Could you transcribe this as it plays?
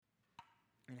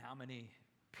How many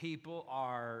people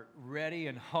are ready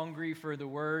and hungry for the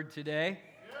word today?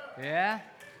 Yeah?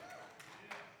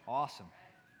 Awesome.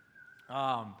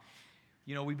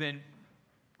 We've been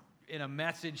in a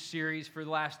message series for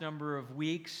the last number of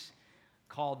weeks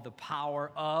called The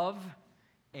Power Of.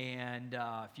 And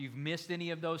if you've missed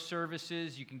any of those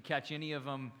services, you can catch any of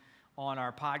them on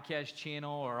our podcast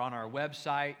channel or on our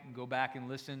website and go back and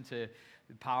listen to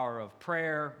the power of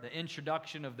prayer, the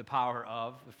introduction of the power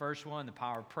of, the first one, the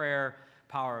power of prayer,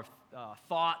 power of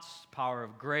thoughts, power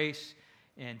of grace.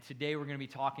 And today we're going to be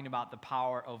talking about the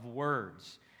power of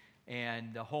words.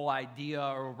 And the whole idea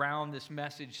around this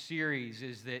message series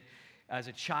is that as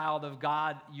a child of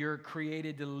God, you're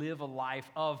created to live a life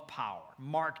of power,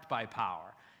 marked by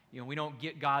power. We don't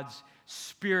get God's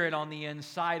Spirit on the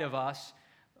inside of us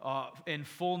in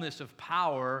fullness of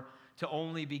power to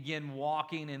only begin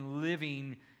walking and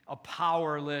living a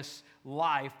powerless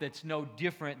life that's no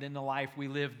different than the life we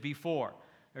lived before.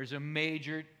 There's a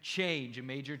major change, a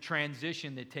major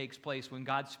transition that takes place when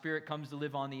God's Spirit comes to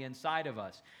live on the inside of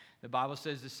us. The Bible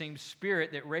says the same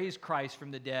Spirit that raised Christ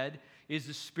from the dead is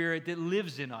the Spirit that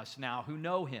lives in us now who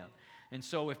know Him. And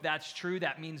so if that's true,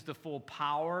 that means the full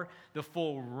power, the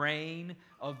full reign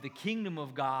of the kingdom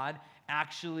of God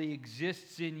actually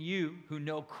exists in you who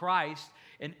know Christ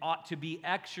and ought to be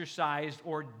exercised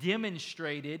or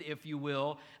demonstrated, if you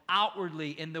will,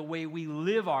 outwardly in the way we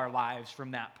live our lives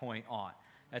from that point on.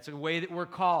 That's a way that we're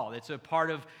called. It's a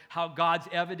part of how God's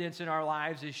evidence in our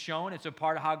lives is shown. It's a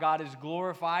part of how God is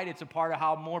glorified. It's a part of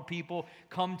how more people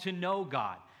come to know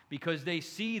God because they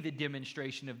see the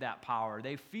demonstration of that power.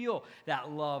 They feel that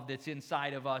love that's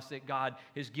inside of us that God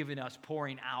has given us,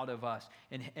 pouring out of us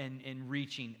and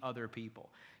reaching other people.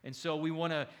 And so we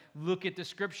want to look at the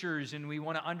scriptures and we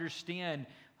want to understand,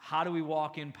 how do we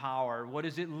walk in power? What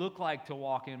does it look like to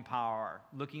walk in power?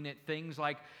 Looking at things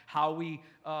like how we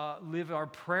live our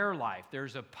prayer life.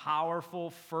 There's a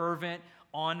powerful, fervent,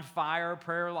 on-fire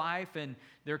prayer life, and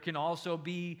there can also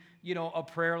be, a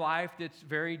prayer life that's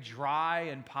very dry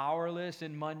and powerless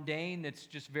and mundane, that's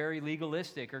just very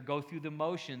legalistic or go through the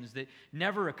motions that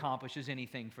never accomplishes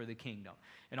anything for the kingdom.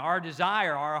 And our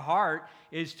desire, our heart,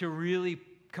 is to really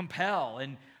compel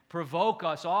and provoke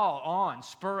us all on,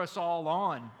 spur us all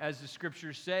on, as the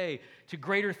scriptures say, to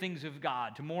greater things of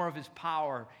God, to more of His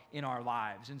power in our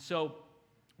lives. And so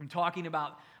I'm talking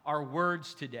about our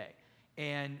words today.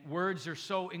 And words are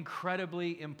so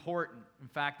incredibly important. In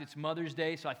fact, it's Mother's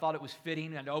Day, so I thought it was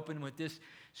fitting. I'd open with this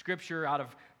scripture out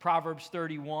of Proverbs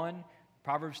 31.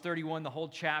 Proverbs 31, the whole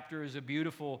chapter is a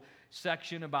beautiful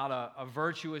section about a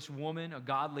virtuous woman, a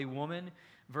godly woman.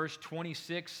 Verse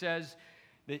 26 says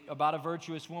that about a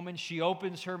virtuous woman, she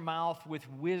opens her mouth with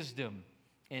wisdom,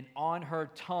 and on her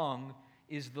tongue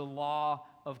is the law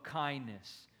of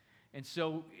kindness. And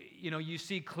so, you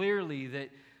see clearly that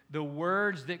the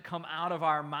words that come out of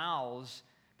our mouths,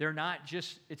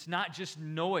 it's not just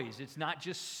noise, it's not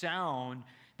just sound.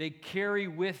 They carry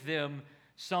with them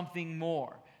something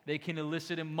more. They can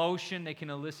elicit emotion, they can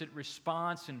elicit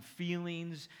response and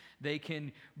feelings. They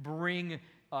can bring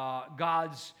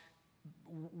God's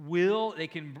will, they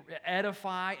can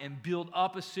edify and build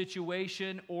up a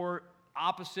situation, or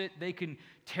opposite, they can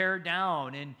tear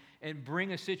down and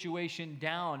bring a situation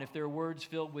down if they're words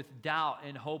filled with doubt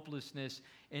and hopelessness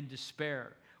and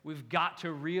despair. We've got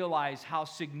to realize how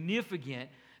significant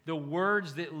the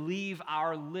words that leave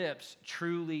our lips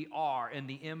truly are and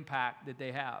the impact that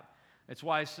they have. That's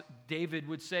why David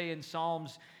would say in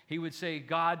Psalms, he would say,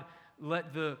 God,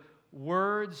 let the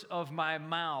words of my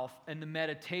mouth and the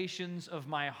meditations of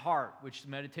my heart, which the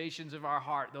meditations of our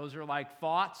heart, those are like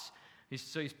thoughts.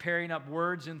 So he's pairing up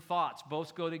words and thoughts.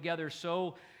 Both go together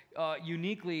so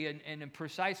uniquely and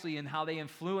precisely in how they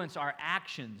influence our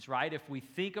actions, right? If we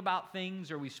think about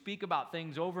things or we speak about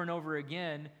things over and over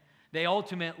again, they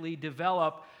ultimately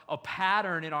develop a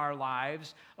pattern in our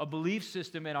lives, a belief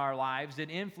system in our lives that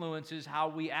influences how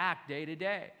we act day to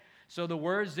day. So the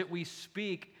words that we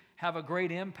speak have a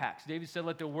great impact. David said,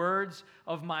 let the words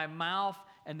of my mouth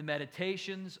and the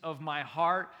meditations of my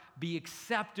heart be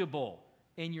acceptable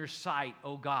in your sight,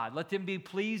 O God. Let them be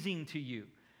pleasing to you.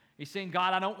 He's saying,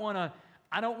 God, I don't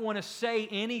want to say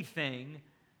anything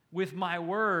with my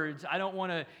words. I don't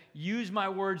want to use my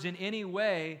words in any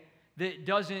way that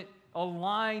doesn't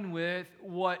align with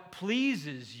what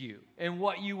pleases you and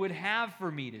what you would have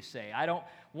for me to say. I don't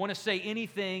want to say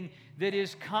anything that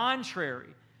is contrary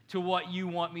to what you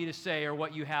want me to say or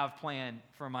what you have planned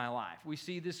for my life. We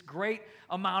see this great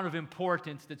amount of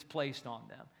importance that's placed on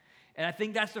them. And I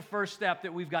think that's the first step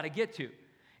that we've got to get to,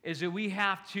 is that we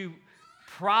have to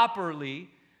properly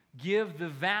give the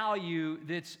value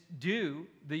that's due,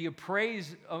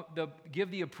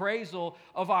 give the appraisal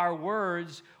of our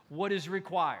words what is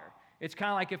required. It's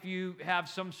kind of like if you have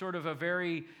some sort of a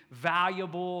very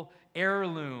valuable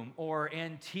heirloom or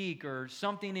antique or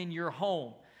something in your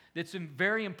home that's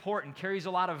very important, carries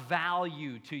a lot of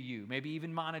value to you, maybe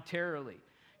even monetarily.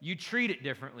 You treat it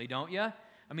differently, don't you?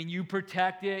 I mean, you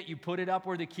protect it, you put it up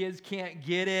where the kids can't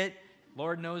get it.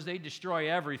 Lord knows they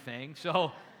destroy everything.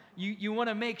 So you want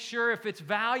to make sure if it's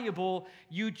valuable,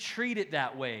 you treat it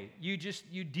that way. You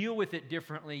deal with it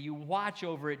differently. You watch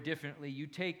over it differently. You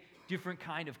take different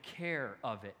kind of care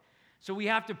of it. So we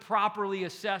have to properly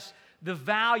assess the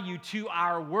value to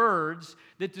our words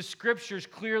that the Scriptures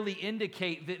clearly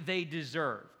indicate that they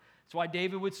deserve. That's why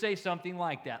David would say something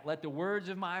like that. Let the words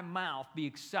of my mouth be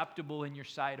acceptable in your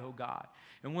sight, O God.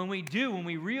 And when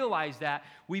we realize that,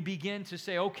 we begin to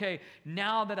say, okay,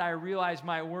 now that I realize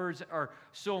my words are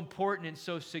so important and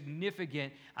so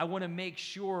significant, I want to make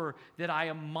sure that I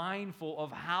am mindful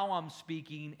of how I'm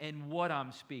speaking and what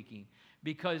I'm speaking.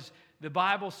 Because the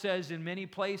Bible says in many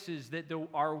places that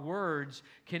our words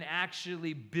can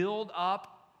actually build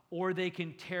up or they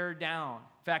can tear down.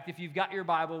 In fact, if you've got your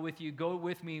Bible with you, go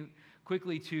with me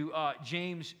quickly to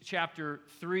James chapter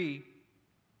 3.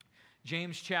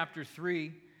 James chapter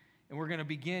 3, and we're going to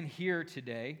begin here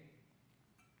today.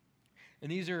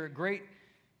 And these are a great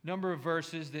number of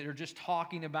verses that are just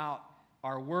talking about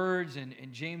our words, and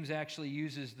James actually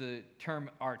uses the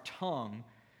term our tongue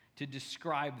to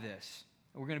describe this.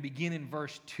 We're going to begin in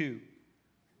verse 2.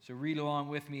 So read along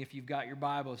with me if you've got your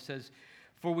Bible. It says,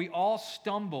 "For we all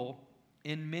stumble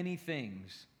in many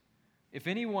things. If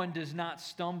anyone does not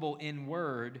stumble in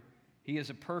word, he is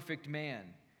a perfect man,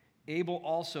 able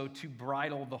also to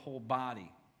bridle the whole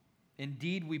body.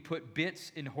 Indeed, we put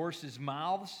bits in horses'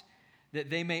 mouths that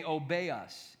they may obey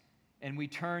us, and we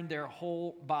turn their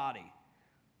whole body.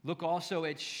 Look also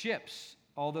at ships,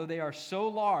 although they are so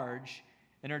large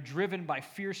and are driven by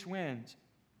fierce winds,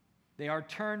 they are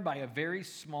turned by a very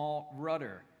small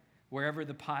rudder wherever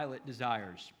the pilot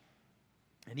desires.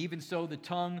 And even so, the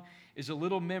tongue is a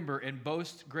little member and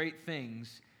boasts great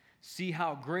things. See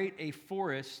how great a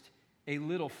forest a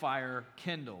little fire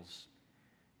kindles.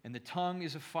 And the tongue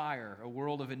is a fire, a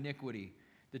world of iniquity.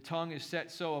 The tongue is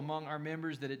set so among our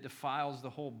members that it defiles the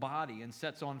whole body and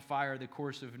sets on fire the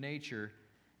course of nature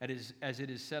as it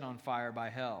is set on fire by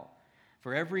hell.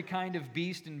 For every kind of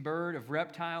beast and bird, of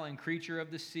reptile and creature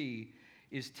of the sea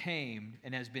is tamed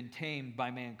and has been tamed by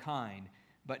mankind,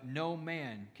 but no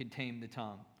man can tame the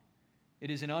tongue. It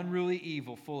is an unruly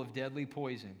evil full of deadly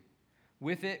poison.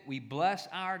 With it we bless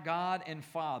our God and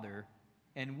Father,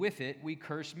 and with it we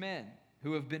curse men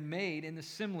who have been made in the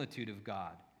similitude of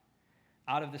God.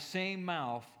 Out of the same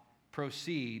mouth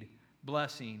proceed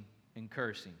blessing and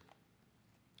cursing."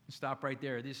 Stop right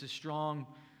there. This is strong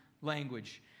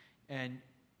language. And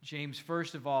James,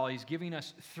 first of all, he's giving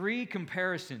us three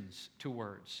comparisons to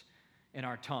words in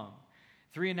our tongue.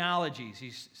 Three analogies.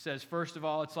 He says, first of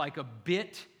all, it's like a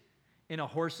bit in a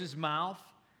horse's mouth.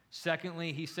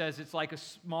 Secondly, he says it's like a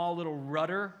small little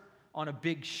rudder on a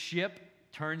big ship,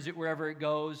 turns it wherever it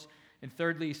goes. And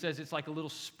thirdly, he says it's like a little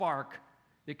spark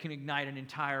that can ignite an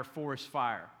entire forest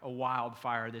fire, a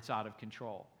wildfire that's out of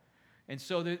control. And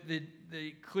so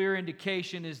the clear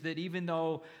indication is that even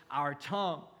though our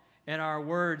tongue and our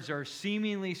words are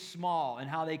seemingly small in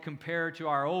how they compare to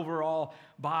our overall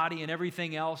body and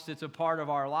everything else that's a part of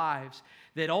our lives,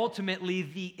 that ultimately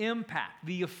the impact,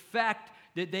 the effect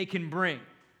that they can bring,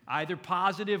 either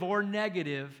positive or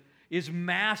negative, is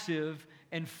massive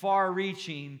and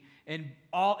far-reaching and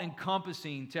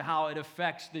all-encompassing to how it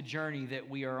affects the journey that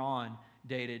we are on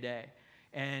day to day.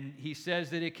 And he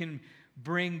says that it can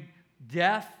bring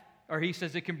death, or he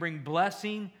says it can bring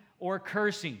blessing or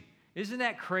cursing. Isn't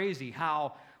that crazy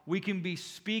how we can be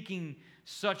speaking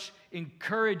such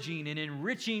encouraging and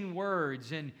enriching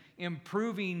words and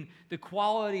improving the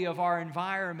quality of our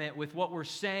environment with what we're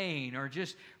saying, or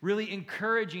just really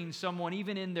encouraging someone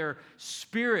even in their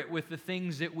spirit with the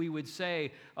things that we would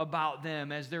say about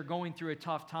them as they're going through a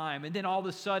tough time. And then all of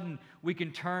a sudden we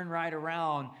can turn right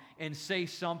around and say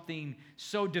something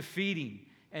so defeating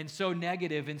and so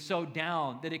negative and so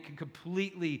down that it can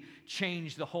completely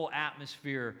change the whole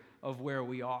atmosphere of where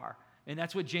we are. And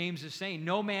that's what James is saying.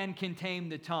 No man can tame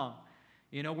the tongue.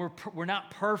 You know, we're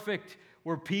not perfect.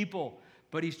 We're people.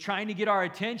 But he's trying to get our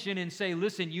attention and say,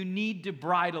 listen, you need to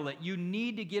bridle it. You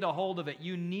need to get a hold of it.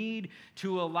 You need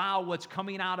to allow what's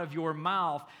coming out of your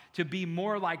mouth to be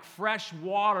more like fresh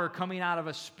water coming out of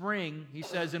a spring, he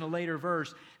says in a later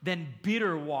verse, than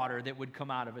bitter water that would come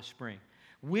out of a spring.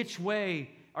 Which way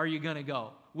are you going to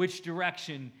go? Which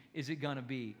direction is it going to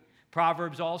be?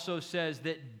 Proverbs also says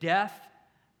that death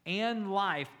and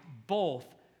life both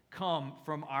come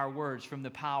from our words, from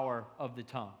the power of the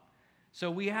tongue. So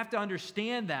we have to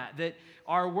understand that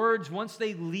our words, once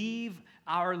they leave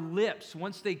our lips,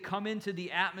 once they come into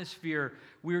the atmosphere,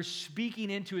 we're speaking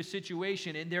into a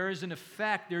situation, and there is an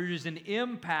effect, there is an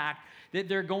impact that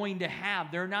they're going to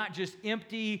have. They're not just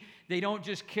empty. They don't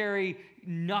just carry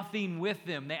nothing with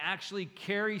them. They actually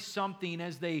carry something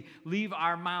as they leave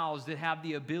our mouths that have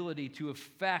the ability to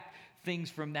affect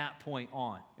things from that point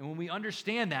on. And when we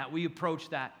understand that, we approach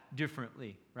that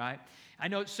differently, right? I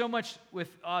know so much with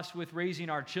us, with raising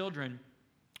our children,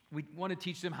 we want to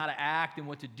teach them how to act and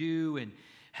what to do and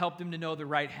help them to know the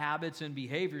right habits and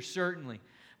behaviors, certainly.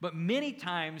 But many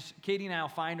times, Katie and I will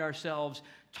find ourselves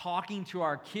talking to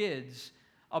our kids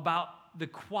about the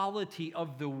quality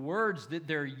of the words that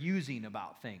they're using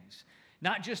about things.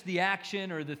 Not just the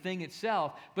action or the thing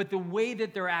itself, but the way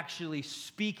that they're actually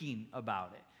speaking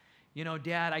about it. You know,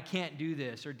 Dad, I can't do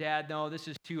this. Or Dad, no, this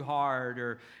is too hard.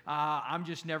 Or I'm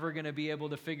just never going to be able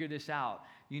to figure this out.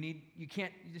 You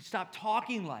can't stop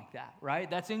talking like that, right?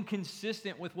 That's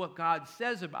inconsistent with what God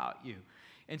says about you.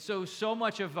 And so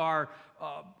much of our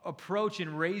approach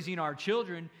in raising our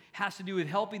children has to do with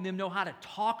helping them know how to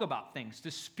talk about things,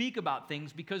 to speak about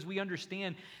things, because we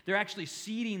understand they're actually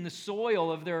seeding the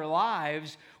soil of their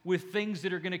lives with things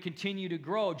that are going to continue to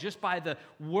grow just by the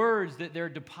words that they're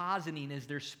depositing as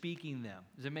they're speaking them.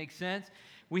 Does it make sense?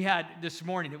 We had this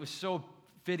morning, it was so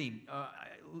fitting.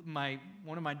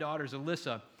 One of my daughters,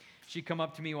 Alyssa, she come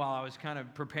up to me while I was kind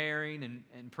of preparing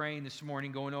and praying this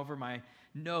morning, going over my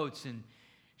notes, and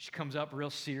she comes up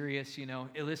real serious, you know.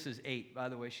 Alyssa's 8, by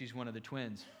the way. She's one of the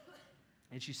twins.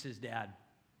 And she says, Dad,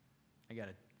 I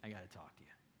gotta talk to you.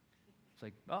 It's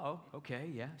like, oh, okay,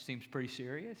 yeah, seems pretty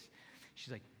serious.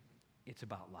 She's like, it's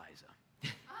about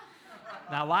Liza.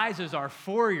 Now, Liza's our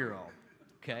 4-year-old.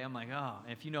 Okay, I'm like, oh,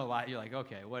 and if you know Liza, you're like,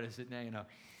 okay, what is it now, you know?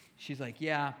 She's like,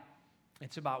 yeah,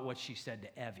 it's about what she said to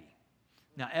Evie.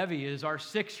 Now, Evie is our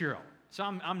 6-year-old. So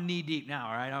I'm knee-deep now,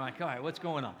 all right? I'm like, all right, what's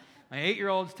going on? My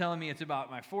 8-year-old's telling me it's about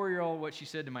my 4-year-old, what she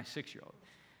said to my 6-year-old.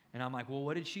 And I'm like, well,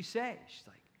 what did she say? She's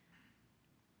like,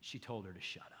 she told her to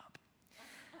shut up.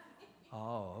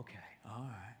 Oh, okay, all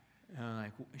right. And I'm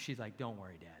like, she's like, don't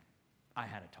worry, Dad. I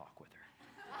had a talk with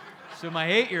her. So my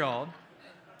 8-year-old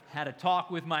had a talk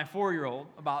with my 4-year-old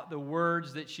about the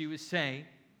words that she was saying.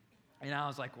 And I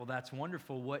was like, well, that's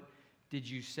wonderful. What did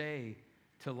you say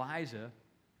to Liza,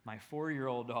 my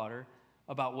 4-year-old daughter,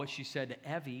 about what she said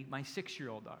to Evie, my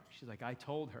 6-year-old daughter? She's like, I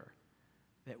told her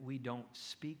that we don't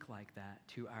speak like that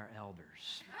to our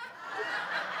elders.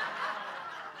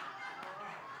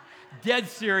 Dead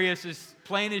serious, as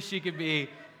plain as she could be.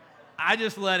 I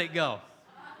just let it go.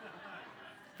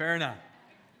 Fair enough.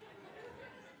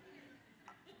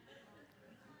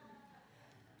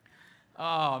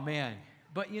 Oh, man.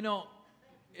 But you know,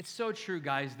 it's so true,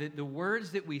 guys, that the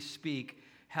words that we speak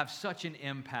have such an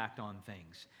impact on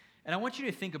things. And I want you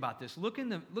to think about this. Look in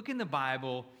the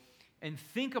Bible and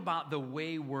think about the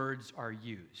way words are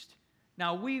used.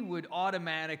 Now, we would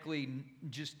automatically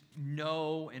just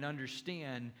know and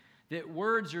understand that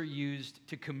words are used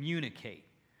to communicate,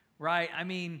 right? I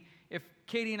mean, if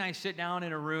Katie and I sit down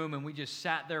in a room and we just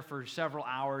sat there for several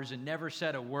hours and never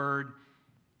said a word,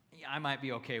 I might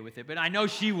be okay with it, but I know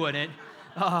she wouldn't.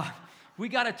 We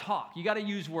got to talk. You got to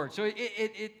use words. So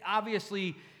it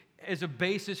obviously is a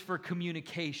basis for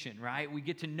communication, right? We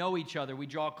get to know each other. We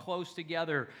draw close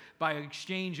together by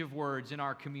exchange of words in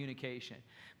our communication.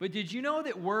 But did you know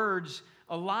that words,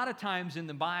 a lot of times in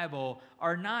the Bible,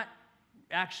 are not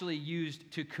actually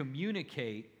used to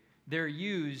communicate? They're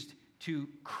used to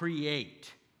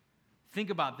create. Think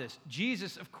about this.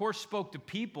 Jesus, of course, spoke to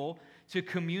people to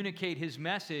communicate his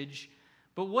message,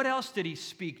 but what else did he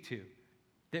speak to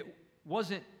that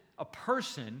wasn't a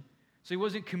person? So he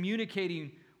wasn't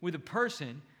communicating with a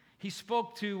person. He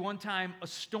spoke to, one time, a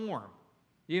storm.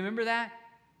 You remember that?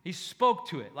 He spoke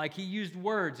to it, like he used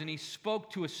words, and he spoke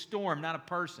to a storm, not a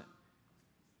person.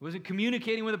 He wasn't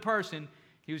communicating with a person.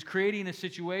 He was creating a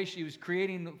situation. He was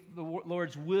creating the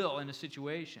Lord's will in a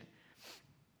situation.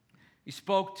 He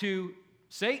spoke to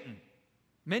Satan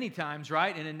many times,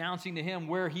 right, and announcing to him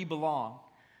where he belonged.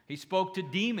 He spoke to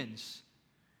demons.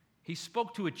 He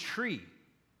spoke to a tree.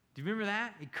 Do you remember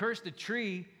that? He cursed the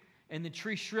tree, and the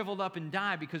tree shriveled up and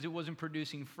died because it wasn't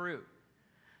producing fruit.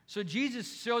 So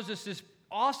Jesus shows us this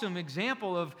awesome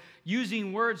example of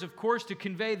using words, of course, to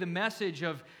convey the message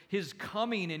of his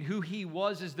coming and who he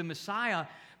was as the Messiah.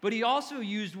 But he also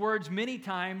used words many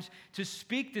times to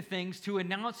speak to things, to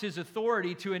announce his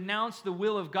authority, to announce the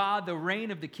will of God, the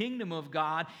reign of the kingdom of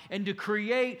God, and to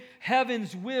create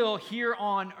heaven's will here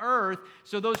on earth.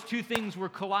 So those two things were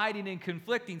colliding and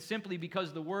conflicting simply because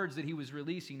of the words that he was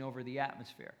releasing over the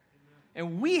atmosphere.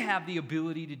 And we have the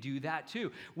ability to do that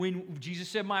too. When Jesus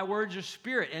said, my words are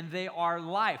spirit and they are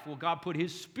life. Well, God put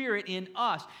his spirit in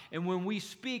us. And when we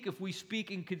speak, if we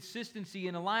speak in consistency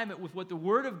and alignment with what the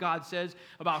word of God says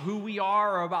about who we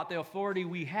are or about the authority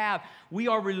we have, we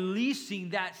are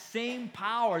releasing that same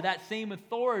power, that same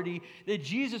authority that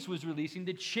Jesus was releasing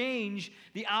to change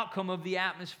the outcome of the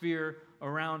atmosphere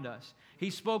around us. He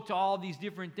spoke to all these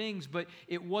different things, but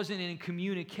it wasn't in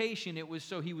communication. It was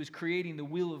so he was creating the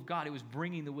will of God. It was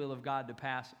bringing the will of God to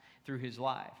pass through his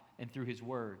life and through his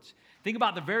words. Think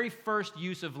about the very first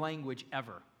use of language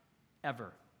ever.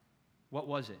 Ever. What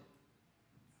was it?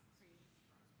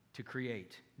 To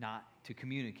create, not to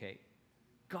communicate.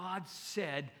 God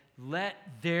said, let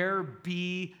there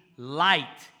be light.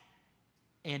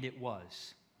 And it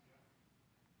was.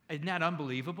 Isn't that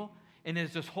unbelievable? And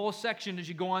there's this whole section as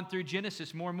you go on through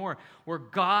Genesis more and more where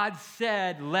God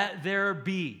said, let there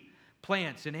be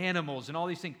plants and animals and all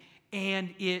these things.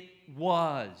 And it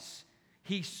was.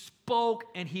 He spoke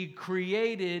and he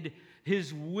created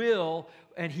his will,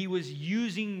 and he was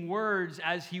using words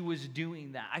as he was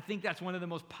doing that. I think that's one of the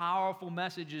most powerful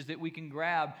messages that we can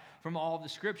grab from all the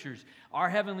scriptures. Our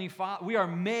Heavenly Father, we are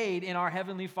made in our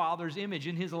Heavenly Father's image,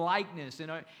 in his likeness,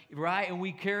 and right? And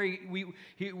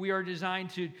we are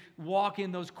designed to walk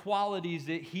in those qualities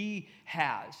that he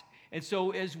has. And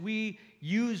so as we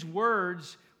use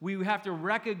words, we have to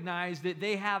recognize that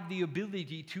they have the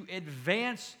ability to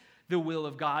advance the will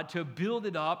of God, to build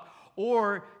it up,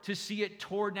 or to see it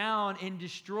torn down and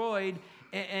destroyed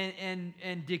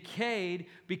and decayed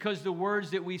because the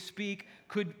words that we speak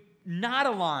could not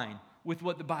align with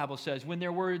what the Bible says. When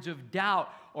they're words of doubt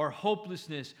or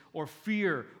hopelessness or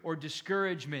fear or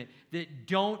discouragement that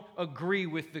don't agree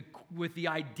with the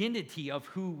identity of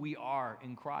who we are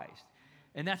in Christ.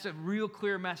 And that's a real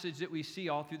clear message that we see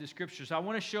all through the scriptures. I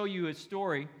want to show you a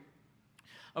story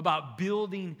about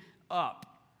building up.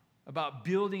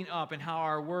 And how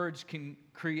our words can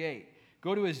create.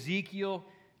 Go to Ezekiel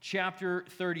chapter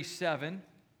 37.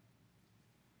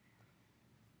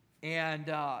 And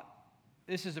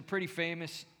this is a pretty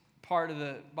famous part of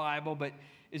the Bible, but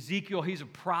Ezekiel, he's a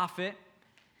prophet,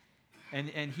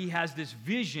 and he has this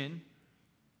vision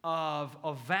of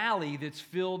a valley that's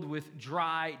filled with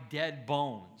dry, dead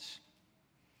bones.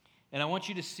 And I want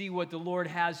you to see what the Lord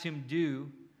has him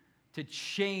do to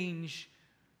change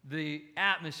the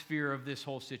atmosphere of this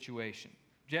whole situation.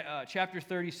 Chapter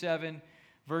 37,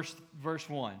 verse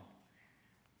 1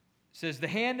 says, the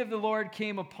hand of the Lord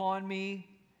came upon me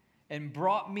and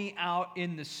brought me out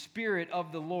in the spirit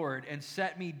of the Lord and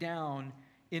set me down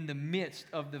in the midst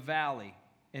of the valley,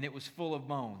 and it was full of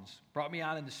bones. Brought me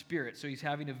out in the spirit, so he's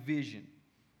having a vision.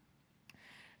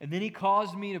 And then he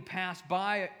caused me to pass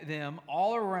by them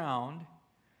all around,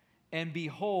 and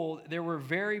behold, there were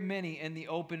very many in the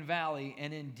open valley,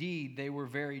 and indeed they were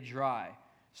very dry.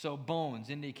 So bones,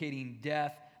 indicating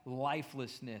death,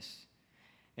 lifelessness.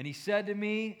 And he said to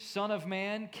me, Son of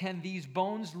man, can these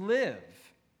bones live?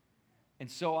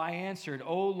 And so I answered,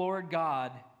 O Lord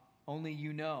God, only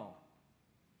you know.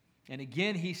 And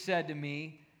again he said to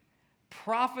me,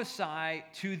 prophesy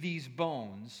to these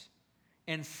bones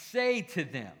and say to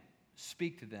them,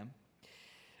 speak to them,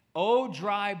 O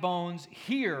dry bones,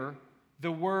 hear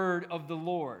the word of the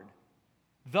Lord.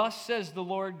 Thus says the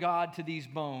Lord God to these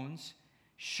bones,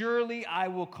 surely I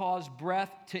will cause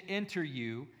breath to enter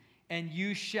you, and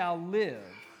you shall live.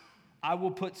 I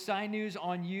will put sinews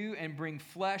on you and bring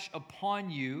flesh upon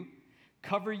you,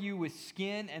 cover you with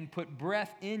skin and put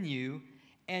breath in you,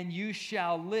 and you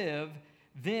shall live.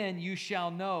 Then you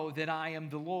shall know that I am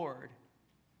the Lord.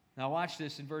 Now watch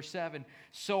this in verse 7.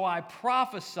 So I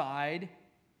prophesied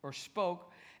or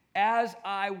spoke as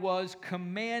I was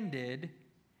commanded.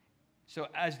 So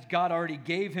as God already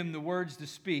gave him the words to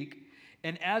speak,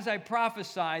 and as I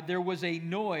prophesied, there was a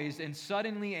noise and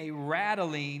suddenly a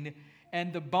rattling,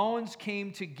 and the bones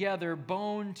came together,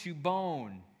 bone to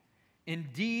bone.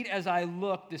 Indeed, as I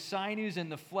looked, the sinews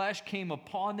and the flesh came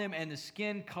upon them, and the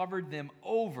skin covered them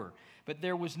over, but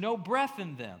there was no breath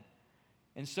in them.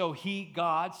 And so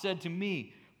God, said to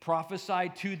me,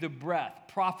 prophesy to the breath,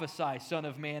 prophesy, Son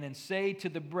of man, and say to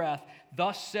the breath,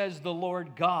 thus says the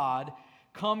Lord God,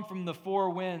 come from the four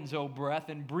winds, O breath,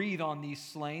 and breathe on these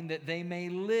slain, that they may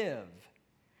live.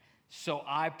 So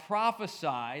I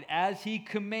prophesied as he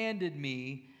commanded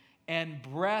me, and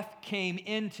breath came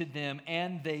into them,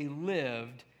 and they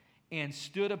lived and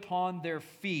stood upon their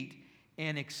feet,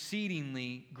 an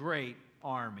exceedingly great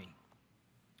army.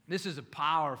 This is a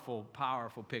powerful,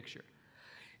 powerful picture.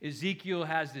 Ezekiel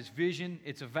has this vision.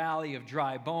 It's a valley of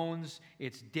dry bones.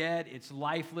 It's dead. It's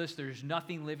lifeless. There's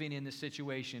nothing living in the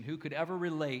situation. Who could ever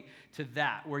relate to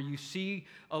that, where you see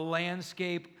a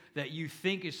landscape that you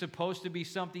think is supposed to be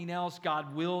something else?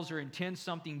 God wills or intends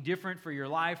something different for your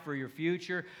life, for your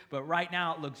future. But right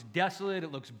now it looks desolate.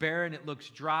 It looks barren. It looks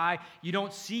dry. You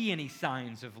don't see any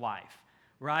signs of life.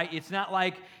 Right? It's not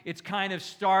like it's kind of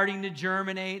starting to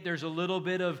germinate. There's a little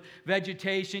bit of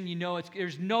vegetation. You know,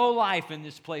 there's no life in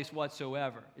this place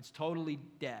whatsoever. It's totally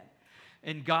dead.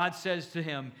 And God says to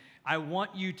him, I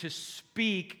want you to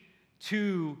speak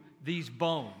to these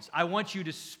bones. I want you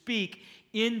to speak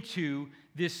into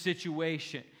this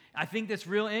situation. I think that's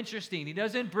real interesting. He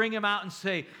doesn't bring him out and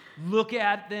say, look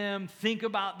at them, think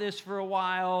about this for a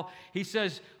while. He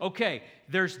says, okay,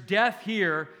 there's death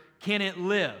here. Can it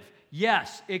live?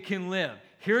 Yes, it can live.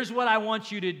 Here's what I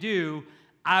want you to do.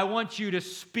 I want you to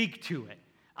speak to it.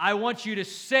 I want you to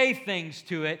say things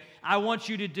to it. I want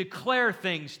you to declare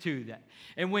things to them.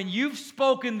 And when you've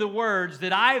spoken the words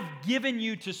that I've given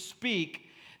you to speak,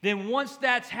 then once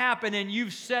that's happened and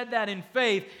you've said that in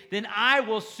faith, then I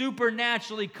will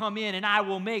supernaturally come in and I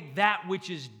will make that which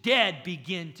is dead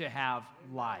begin to have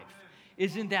life.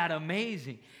 Isn't that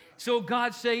amazing? So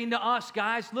God's saying to us,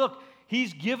 guys, look,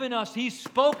 He's given us, He's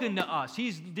spoken to us,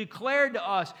 He's declared to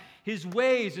us His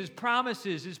ways, His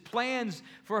promises, His plans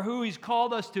for who He's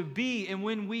called us to be. And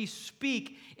when we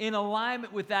speak in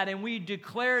alignment with that and we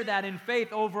declare that in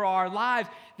faith over our lives,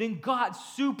 then God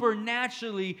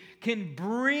supernaturally can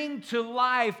bring to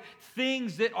life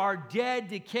things that are dead,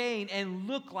 decaying, and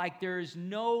look like there is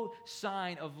no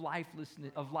sign of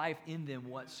lifelessness, of life in them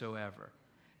whatsoever.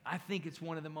 I think it's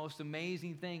one of the most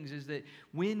amazing things is that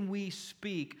when we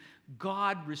speak,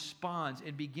 God responds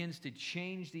and begins to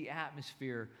change the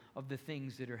atmosphere of the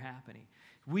things that are happening.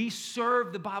 We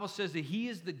serve, the Bible says that He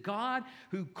is the God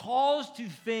who calls to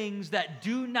things that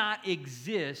do not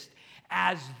exist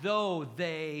as though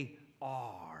they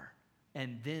are,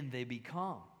 and then they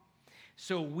become.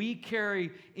 So we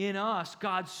carry in us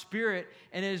God's Spirit,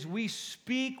 and as we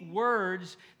speak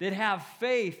words that have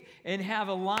faith and have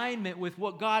alignment with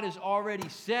what God has already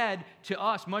said to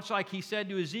us, much like He said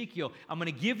to Ezekiel, I'm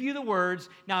going to give you the words,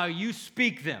 now you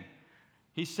speak them.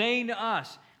 He's saying to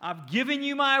us, I've given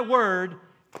you my word,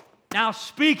 now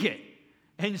speak it.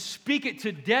 And speak it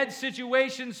to dead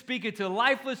situations, speak it to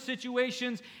lifeless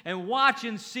situations, and watch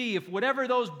and see if whatever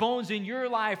those bones in your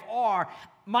life are,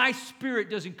 my Spirit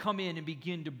doesn't come in and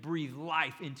begin to breathe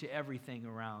life into everything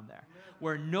around there.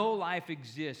 Where no life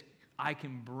exists, I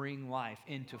can bring life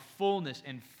into fullness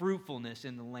and fruitfulness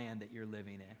in the land that you're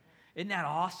living in. Isn't that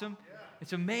awesome?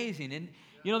 It's amazing. And,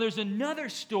 you know, there's another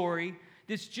story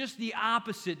that's just the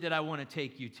opposite that I want to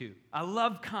take you to. I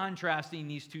love contrasting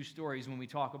these two stories when we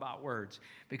talk about words,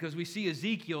 because we see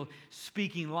Ezekiel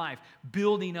speaking life,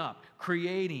 building up,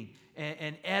 creating,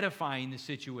 and edifying the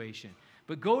situation.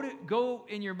 But go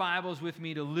in your Bibles with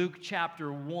me to Luke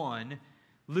chapter 1.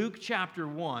 Luke chapter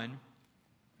 1.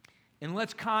 And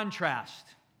let's contrast.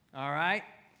 All right?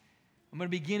 I'm going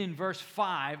to begin in verse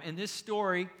 5. And this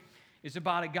story is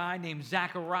about a guy named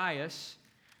Zacharias.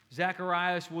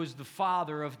 Zacharias was the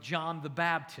father of John the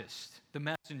Baptist, the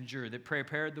messenger that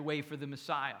prepared the way for the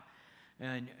Messiah.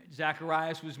 And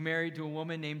Zacharias was married to a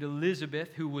woman named Elizabeth,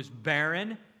 who was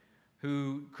barren,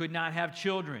 who could not have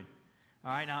children.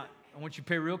 All right, now I want you to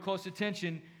pay real close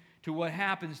attention to what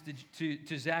happens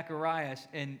to Zacharias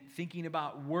and thinking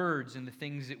about words and the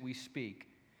things that we speak.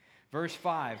 Verse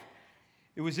 5,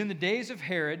 it was in the days of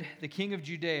Herod, the king of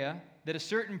Judea, that a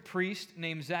certain priest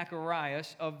named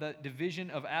Zacharias of the division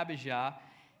of Abijah,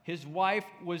 his wife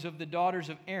was of the daughters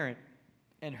of Aaron,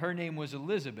 and her name was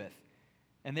Elizabeth.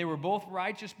 And they were both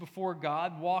righteous before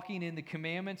God, walking in the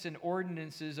commandments and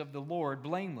ordinances of the Lord,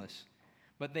 blameless.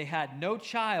 But they had no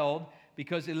child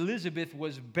because Elizabeth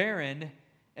was barren,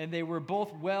 and they were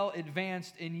both well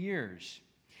advanced in years.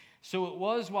 So it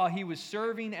was while he was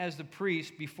serving as the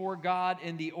priest before God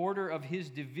in the order of his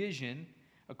division,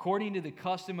 according to the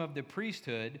custom of the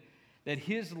priesthood, that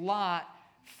his lot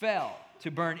fell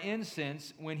to burn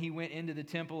incense when he went into the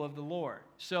temple of the Lord.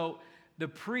 So the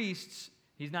priests,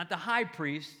 he's not the high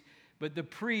priest, but the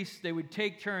priests, they would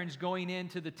take turns going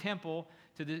into the temple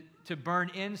to burn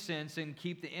incense and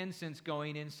keep the incense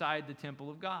going inside the temple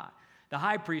of God. The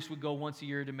high priest would go once a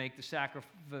year to make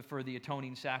for the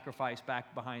atoning sacrifice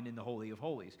back behind in the Holy of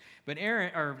Holies. But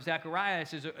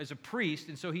Zacharias is a priest,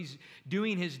 and so he's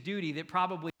doing his duty that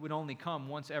probably would only come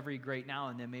once every great now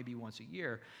and then, maybe once a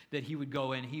year, that he would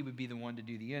go in, he would be the one to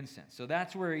do the incense. So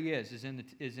that's where he is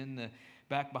in the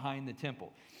back behind the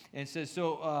temple. And it says,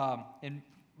 so in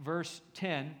verse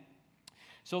 10,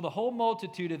 so the whole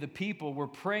multitude of the people were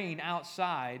praying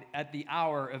outside at the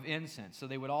hour of incense. So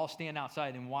they would all stand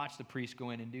outside and watch the priest go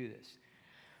in and do this.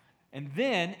 And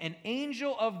then an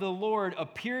angel of the Lord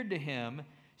appeared to him,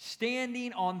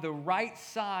 standing on the right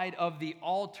side of the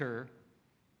altar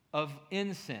of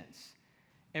incense.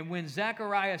 And when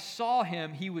Zacharias saw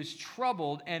him, he was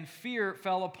troubled, and fear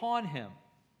fell upon him.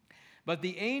 But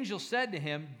the angel said to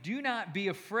him, "Do not be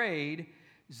afraid,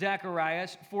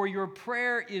 Zacharias, for your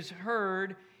prayer is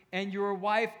heard, and your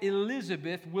wife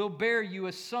Elizabeth will bear you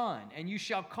a son, and you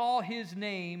shall call his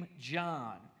name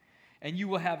John. And you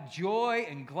will have joy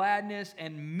and gladness,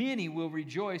 and many will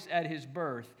rejoice at his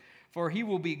birth, for he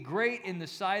will be great in the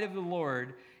sight of the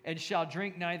Lord, and shall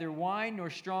drink neither wine nor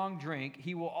strong drink.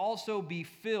 He will also be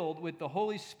filled with the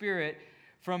Holy Spirit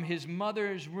from his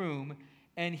mother's womb,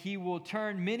 and he will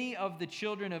turn many of the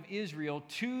children of Israel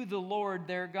to the Lord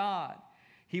their God.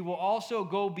 He will also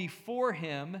go before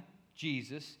him,"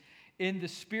 Jesus, "in the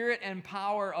spirit and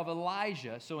power of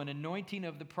Elijah," so an anointing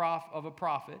of a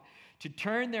prophet, "to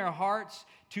turn their hearts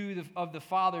of the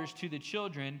fathers to the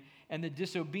children, and the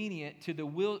disobedient to the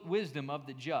wisdom of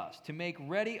the just, to make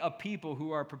ready a people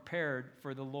who are prepared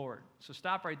for the Lord." So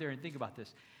stop right there and think about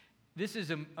this. This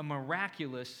is a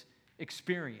miraculous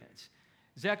experience.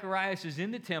 Zacharias is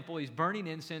in the temple. He's burning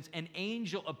incense. An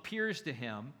angel appears to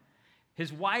him.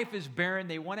 His wife is barren.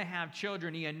 They want to have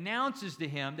children. He announces to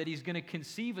him that he's going to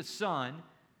conceive a son.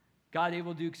 God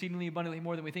able to do exceedingly abundantly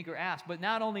more than we think or ask. But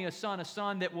not only a son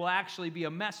that will actually be a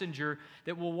messenger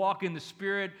that will walk in the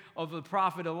spirit of the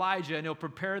prophet Elijah, and he'll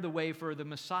prepare the way for the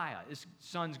Messiah. This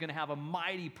son's going to have a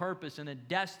mighty purpose and a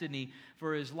destiny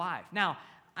for his life. Now,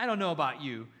 I don't know about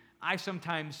you. I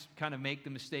sometimes kind of make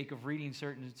the mistake of reading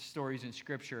certain stories in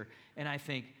Scripture, and I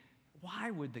think,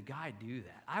 why would the guy do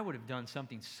that? I would have done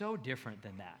something so different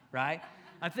than that, right?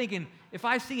 I'm thinking, if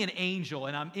I see an angel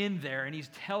and I'm in there and he's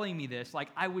telling me this, like,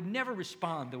 I would never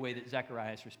respond the way that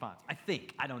Zacharias responds.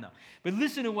 I don't know. But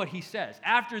listen to what he says.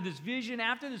 After this vision,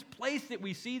 after this place that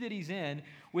we see that he's in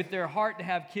with their heart to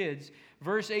have kids,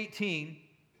 verse 18,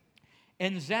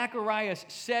 "And Zacharias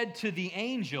said to the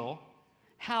angel,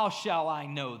 'How shall I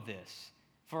know this?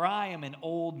 For I am an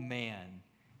old man,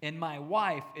 and my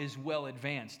wife is well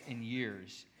advanced in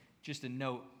years.'" Just a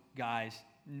note, guys,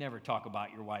 never talk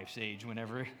about your wife's age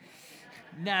whenever.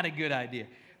 Not a good idea.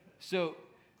 So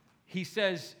he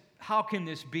says, how can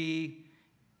this be?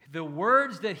 The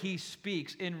words that he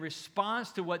speaks in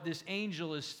response to what this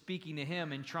angel is speaking to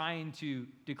him and trying to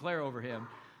declare over him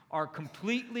are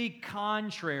completely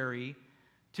contrary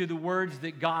to the words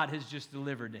that God has just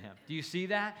delivered to him. Do you see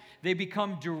that? They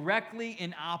become directly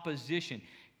in opposition.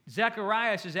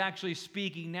 Zacharias is actually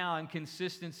speaking now in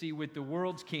consistency with the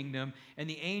world's kingdom, and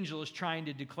the angel is trying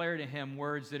to declare to him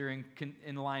words that are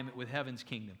in alignment with heaven's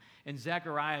kingdom. And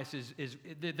Zacharias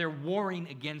they're warring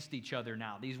against each other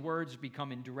now. These words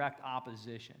become in direct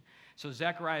opposition. So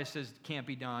Zacharias says, "Can't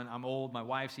be done. I'm old. My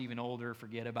wife's even older.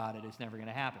 Forget about it. It's never going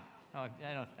to happen." Oh,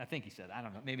 I think he said, I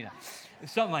don't know, maybe not.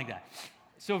 Something like that.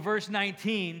 So verse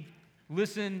 19,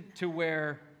 listen to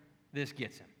where this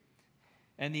gets him.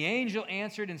 "And the angel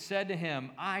answered and said to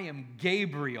him, 'I am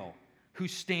Gabriel, who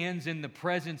stands in the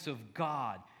presence of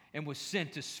God, and was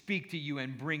sent to speak to you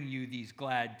and bring you these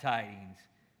glad tidings.'"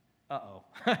 Uh-oh.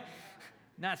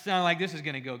 Not sounding like this is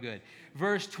going to go good.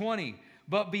 Verse 20,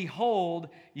 "But behold,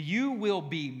 you will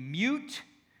be mute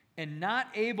and not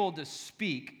able to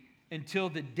speak until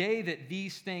the day that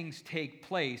these things take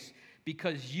place,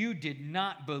 because you did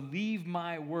not believe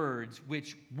my words,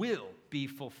 which will be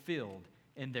fulfilled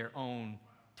in their own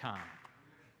time."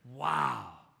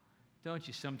 Wow. Don't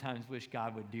you sometimes wish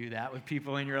God would do that with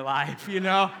people in your life, you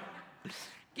know?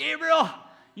 Gabriel,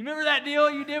 you remember that deal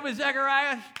you did with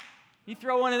Zechariah? You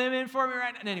throw one of them in for me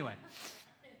right now? Anyway,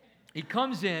 he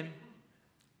comes in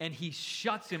and he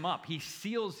shuts him up. He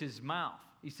seals his mouth.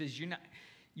 He says, you're not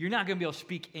going to be able to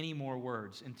speak any more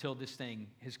words until this thing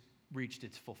has reached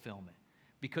its fulfillment,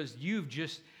 because you've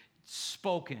just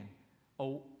spoken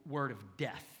a word of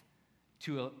death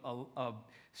to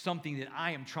something that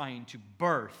I am trying to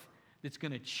birth that's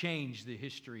going to change the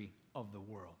history of the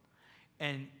world.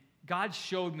 And God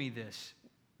showed me this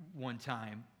one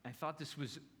time. I thought this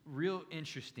was real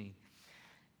interesting,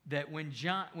 that when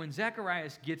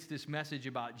Zacharias gets this message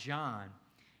about John,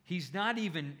 he's not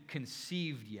even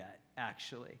conceived yet,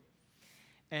 actually.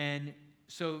 And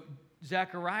so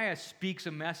Zechariah speaks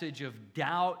a message of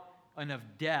doubt and of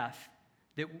death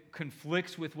that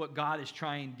conflicts with what God is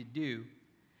trying to do.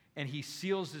 And he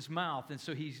seals his mouth, and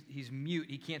so he's mute.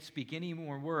 He can't speak any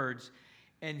more words.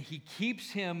 And he keeps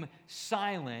him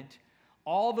silent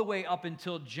all the way up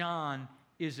until John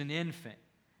is an infant.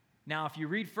 Now, if you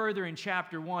read further in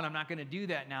chapter 1, I'm not going to do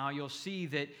that now, you'll see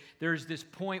that there's this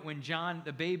point when John,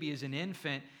 the baby, is an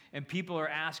infant, and people are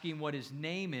asking what his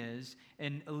name is,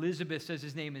 and Elizabeth says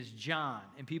his name is John.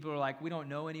 And people are like, we don't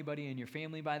know anybody in your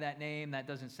family by that name. That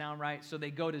doesn't sound right. So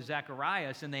they go to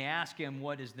Zacharias, and they ask him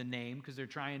what is the name, because they're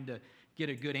trying to get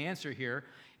a good answer here.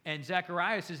 And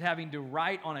Zacharias is having to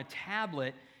write on a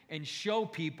tablet and show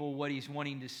people what he's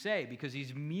wanting to say, because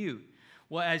he's mute.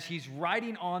 Well, as he's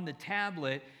writing on the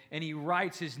tablet, and he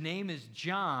writes his name is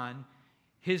John,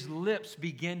 his lips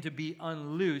begin to be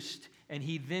unloosed, and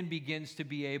he then begins to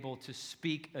be able to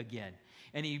speak again.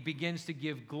 And he begins to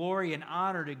give glory and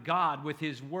honor to God with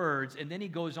his words. And then he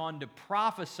goes on to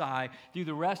prophesy through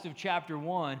the rest of chapter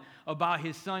 1 about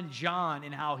his son John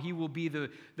and how he will be the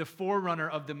forerunner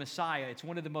of the Messiah. It's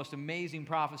one of the most amazing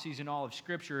prophecies in all of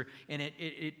Scripture, and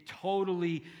it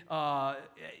totally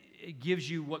it gives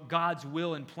you what God's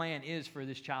will and plan is for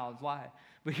this child's life.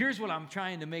 But here's what I'm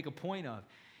trying to make a point of,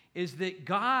 is that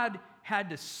God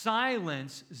had to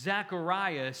silence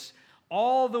Zacharias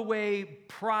all the way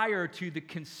prior to the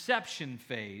conception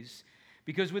phase,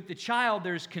 because with the child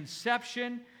there's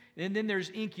conception, and then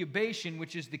there's incubation,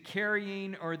 which is the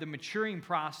carrying or the maturing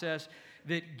process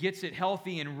that gets it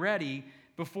healthy and ready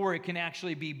before it can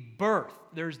actually be birthed.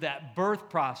 There's that birth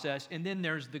process, and then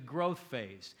there's the growth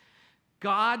phase.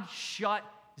 God shut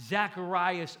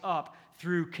Zacharias up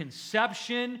through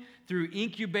conception, through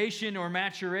incubation or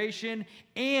maturation,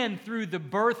 and through the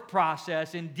birth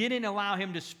process, and didn't allow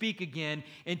him to speak again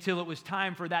until it was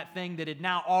time for that thing that had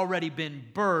now already been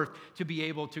birthed to be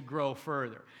able to grow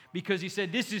further. Because he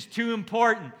said, this is too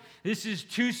important. This is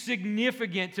too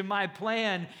significant to my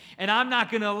plan, and I'm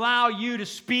not going to allow you to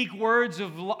speak words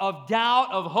of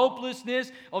doubt, of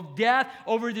hopelessness, of death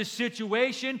over this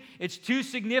situation. It's too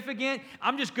significant.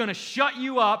 I'm just going to shut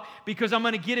you up, because I'm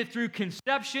going to get it through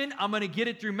conception, I'm going to get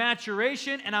it through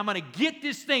maturation, and I'm going to get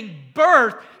this thing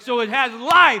birthed so it has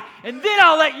life, and then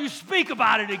I'll let you speak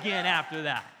about it again after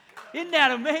that. Isn't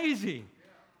that amazing?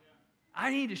 I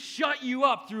need to shut you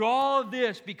up through all of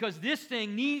this, because this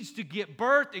thing needs to get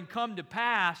birthed and come to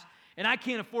pass, and I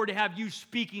can't afford to have you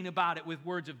speaking about it with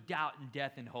words of doubt and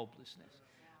death and hopelessness.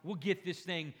 We'll get this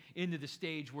thing into the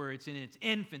stage where it's in its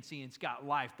infancy and it's got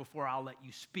life before I'll let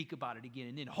you speak about it again,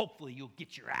 and then hopefully you'll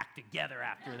get your act together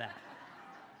after that,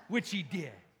 which he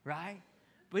did, right?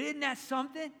 But isn't that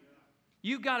something?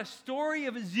 You've got a story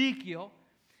of Ezekiel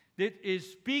that is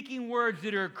speaking words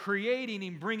that are creating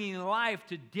and bringing life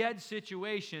to dead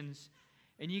situations.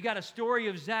 And you got a story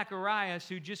of Zacharias,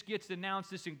 who just gets to announce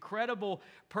this incredible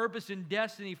purpose and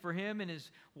destiny for him and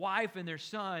his wife and their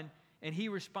son. And he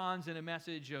responds in a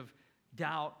message of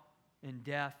doubt and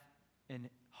death and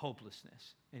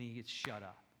hopelessness. And he gets shut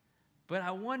up. But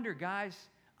I wonder, guys,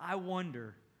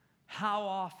 how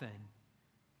often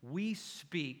we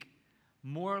speak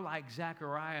more like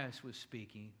Zacharias was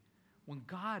speaking when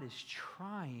God is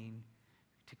trying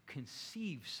to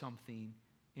conceive something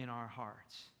in our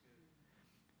hearts.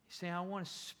 You say, I want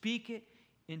to speak it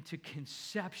into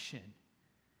conception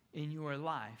in your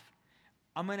life.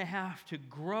 I'm going to have to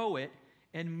grow it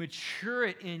and mature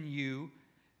it in you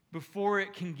before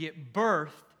it can get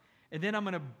birthed. And then I'm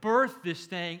going to birth this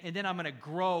thing, and then I'm going to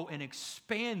grow and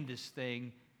expand this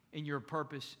thing in your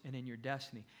purpose and in your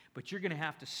destiny. But you're going to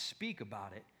have to speak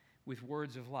about it with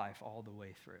words of life all the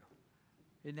way through.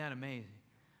 Isn't that amazing?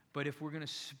 But if we're going to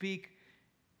speak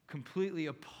completely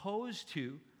opposed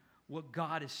to what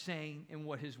God is saying and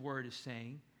what His Word is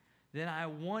saying, then I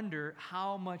wonder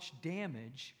how much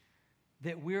damage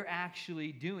that we're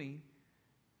actually doing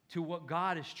to what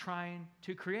God is trying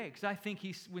to create. Because I think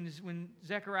when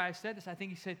Zechariah said this, I think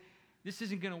he said, this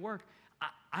isn't going to work.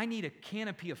 I need a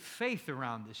canopy of faith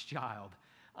around this child.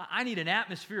 I need an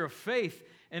atmosphere of faith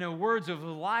and words of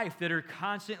life that are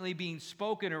constantly being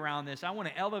spoken around this. I want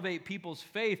to elevate people's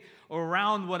faith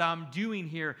around what I'm doing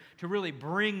here to really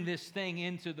bring this thing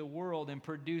into the world and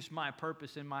produce my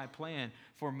purpose and my plan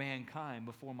for mankind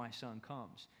before my son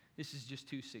comes. This is just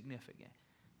too significant.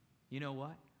 You know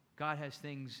what? God has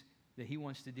things that He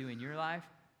wants to do in your life.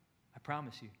 I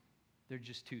promise you, they're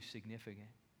just too significant.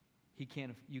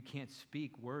 You can't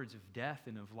speak words of death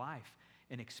and of life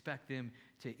and expect them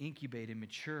to incubate and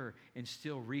mature and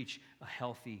still reach a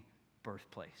healthy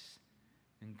birthplace.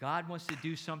 And God wants to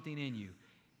do something in you.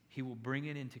 He will bring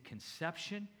it into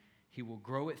conception, He will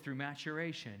grow it through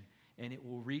maturation, and it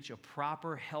will reach a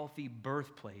proper, healthy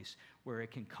birthplace where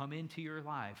it can come into your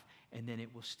life, and then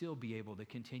it will still be able to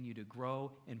continue to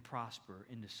grow and prosper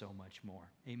into so much more.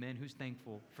 Amen? Who's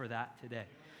thankful for that today?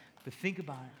 But think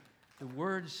about it. The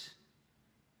words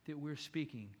that we're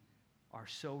speaking are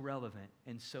so relevant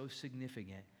and so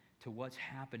significant to what's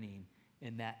happening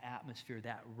in that atmosphere,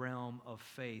 that realm of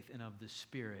faith and of the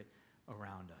Spirit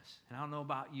around us. And I don't know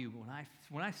about you, but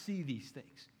when I see these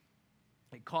things,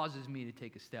 it causes me to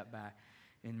take a step back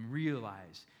and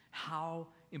realize how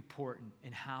important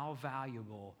and how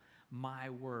valuable my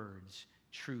words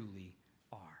truly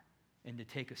are. And to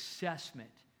take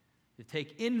assessment, to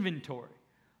take inventory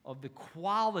of the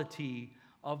quality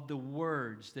of the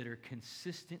words that are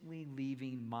consistently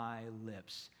leaving my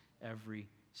lips every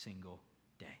single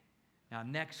day. Now,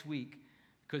 next week,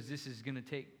 because this is going to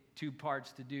take 2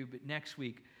 parts to do, but next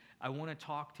week, I want to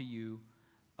talk to you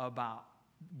about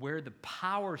where the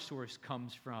power source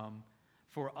comes from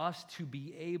for us to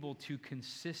be able to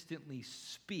consistently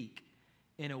speak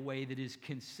in a way that is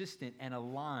consistent and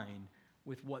aligned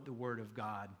with what the Word of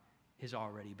God has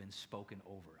already been spoken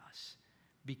over us.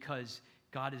 Because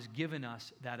God has given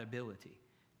us that ability.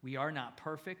 We are not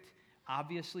perfect.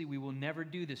 Obviously, we will never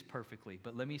do this perfectly.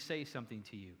 But let me say something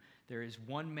to you. There is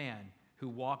one man who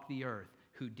walked the earth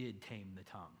who did tame the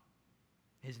tongue.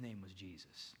 His name was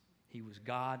Jesus. He was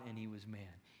God and he was man,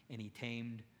 and he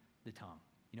tamed the tongue.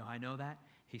 You know how I know that?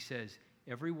 He says,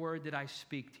 every word that I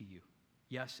speak to you,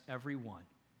 yes, every one,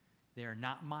 they are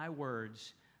not my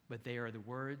words, but they are the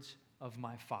words of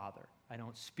my Father. I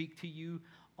don't speak to you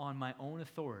on my own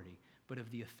authority, but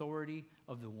of the authority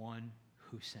of the one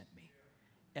who sent me.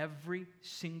 Every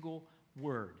single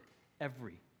word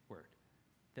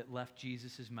that left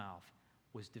Jesus' mouth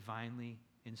was divinely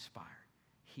inspired.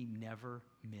 He never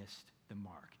missed the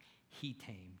mark. He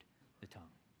tamed the tongue.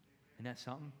 Isn't that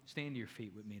something? Stand to your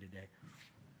feet with me today.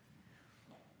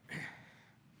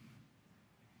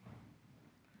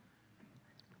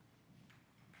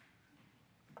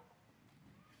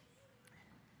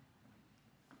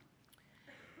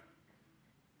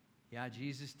 Yeah,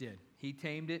 Jesus did. He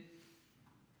tamed it.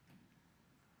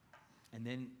 And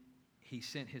then he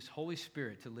sent his Holy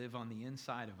Spirit to live on the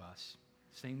inside of us.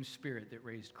 Same Spirit that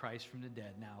raised Christ from the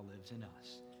dead now lives in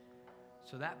us.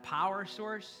 So that power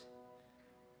source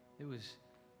that was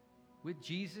with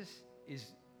Jesus is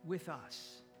with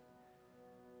us.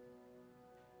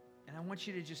 And I want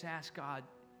you to just ask God,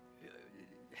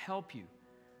 help you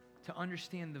to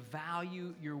understand the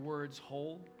value your words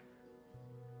hold.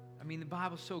 I mean, the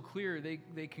Bible's so clear.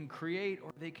 They can create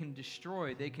or they can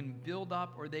destroy. They can build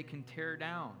up or they can tear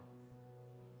down.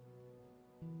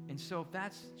 And so if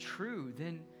that's true,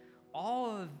 then all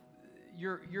of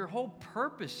your whole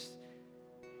purpose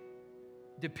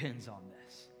depends on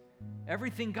this.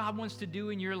 Everything God wants to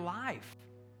do in your life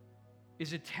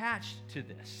is attached to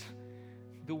this.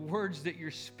 The words that you're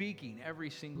speaking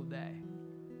every single day.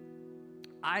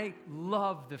 I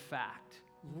love the fact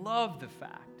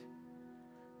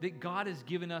that God has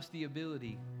given us the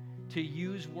ability to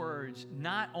use words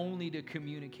not only to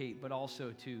communicate, but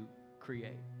also to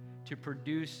create, to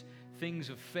produce things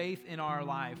of faith in our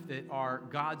life that are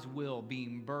God's will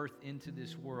being birthed into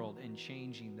this world and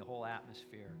changing the whole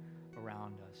atmosphere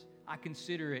around us. I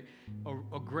consider it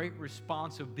a great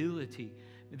responsibility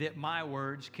that my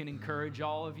words can encourage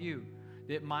all of you,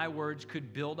 that my words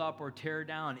could build up or tear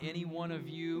down any one of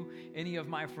you, any of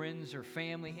my friends or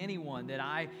family, anyone that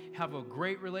I have a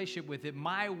great relationship with, that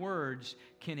my words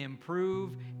can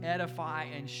improve, edify,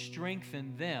 and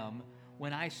strengthen them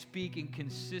when I speak in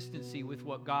consistency with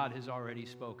what God has already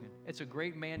spoken. It's a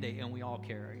great mandate, and we all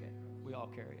carry it. We all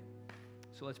carry it.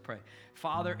 So let's pray.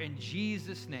 Father, in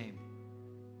Jesus' name,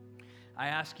 I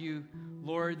ask you,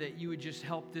 Lord, that you would just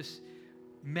help this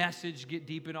message get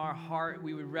deep in our heart.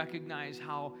 We would recognize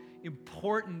how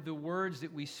important the words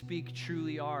that we speak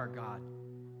truly are, God.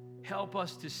 Help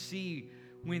us to see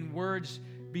when words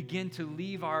begin to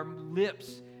leave our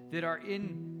lips that are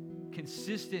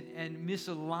inconsistent and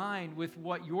misaligned with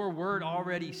what your word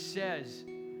already says.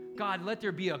 God, let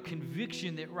there be a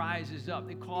conviction that rises up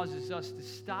that causes us to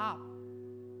stop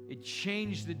and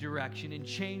change the direction and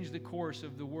change the course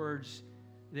of the words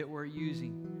that we're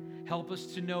using. Help us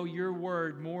to know your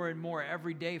word more and more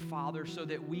every day, Father, so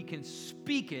that we can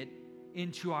speak it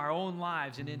into our own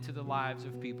lives and into the lives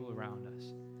of people around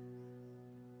us.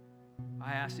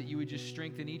 I ask that you would just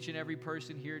strengthen each and every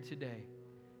person here today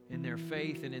in their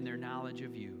faith and in their knowledge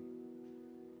of you.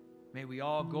 May we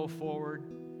all go forward,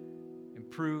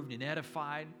 improved and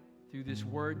edified through this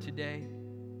word today,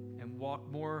 and walk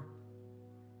more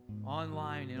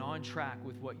online and on track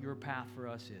with what your path for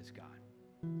us is, God.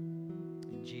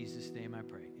 In Jesus' name I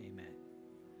pray. Amen.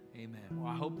 Amen. Well,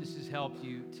 I hope this has helped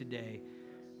you today.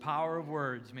 Power of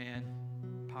words, man.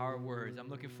 Power of words. I'm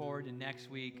looking forward to next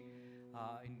week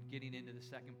and getting into the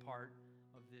second part